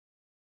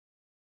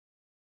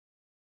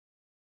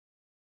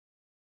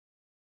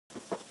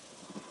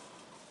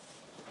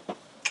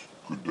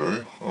Good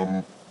day.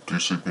 I'm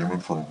DC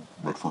Beemon from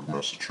Medford,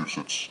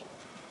 Massachusetts,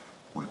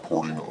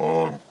 reporting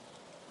on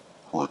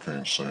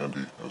Hurricane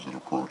Sandy as it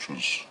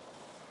approaches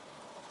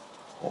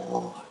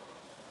our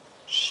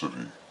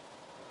city.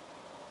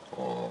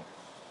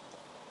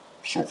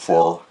 So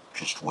far,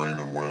 just rain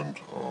and wind.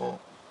 No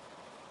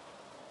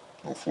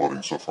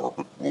flooding so far,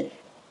 but we'll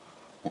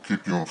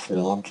keep you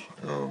informed.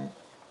 And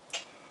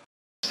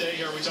stay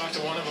here. We talked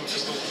to one of them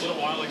just a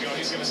little while ago.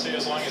 He's going to stay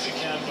as long as he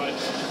can, but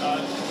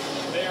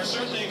they are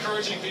certainly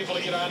encouraging people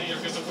to get out of here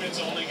because the wind's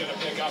only going to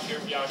pick up here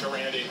in Bianca,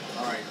 Randy.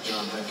 All right,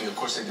 John, thank you. Of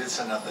course, they did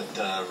send out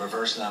that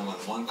reverse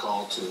 911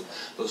 call to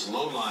those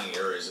low-lying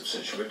areas of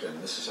Situate,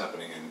 and this is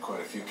happening in quite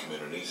a few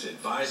communities,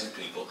 advising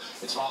people,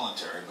 it's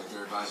voluntary, but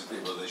they're advising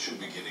people they should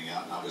be getting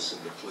out, and obviously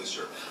the police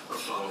are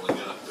following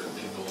up and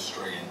people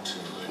stray into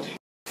danger.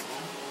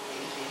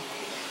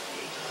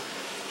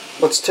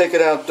 Let's take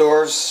it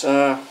outdoors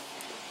so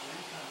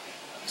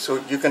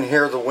you can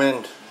hear the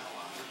wind.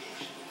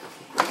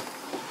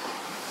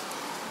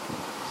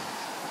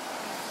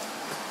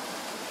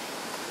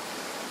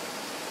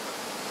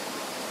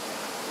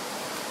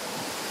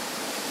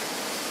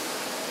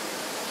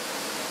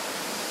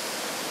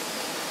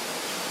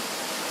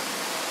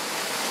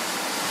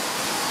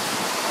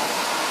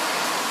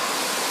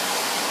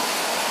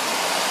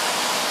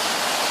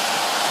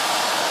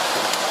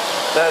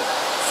 That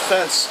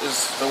fence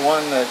is the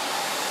one that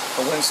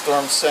the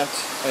windstorm sent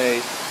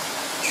a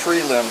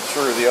tree limb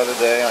through the other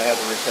day. I had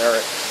to repair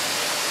it.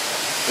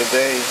 The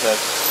day that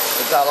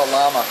the Dalai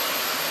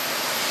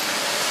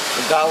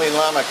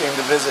Lama came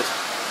to visit.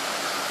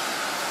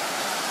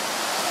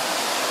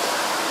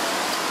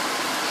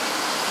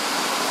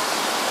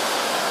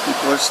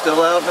 People are still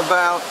out and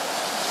about.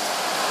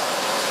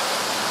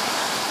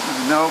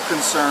 No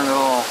concern at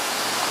all.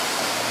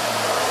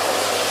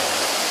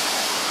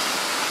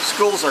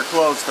 Schools are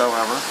closed,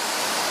 however.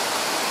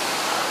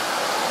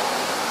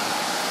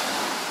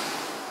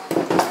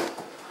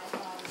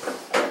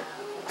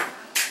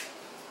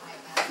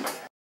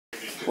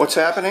 What's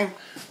happening?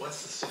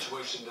 What's the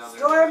situation down there?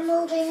 Storm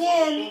moving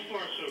in. So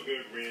far, so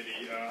good,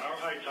 Randy. Our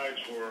high tides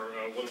were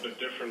a little bit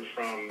different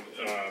from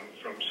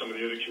some of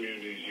the other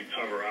communities you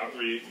cover.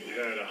 We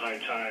had a high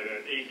tide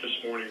at 8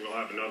 this morning. We'll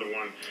have another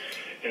one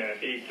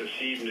at 8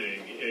 this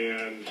evening.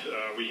 And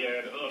we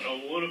had a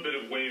little bit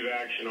of wave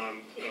action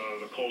on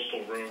the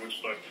coastal roads,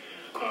 but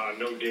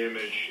no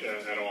damage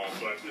at all.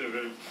 But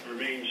there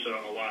remains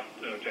a lot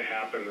to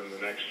happen in the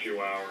next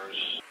few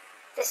hours.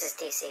 This is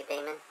DC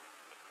Beemon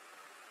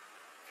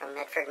from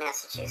Medford,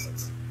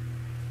 Massachusetts.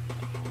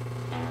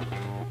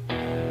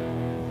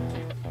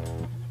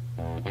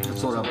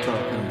 That's what I'm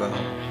talking about.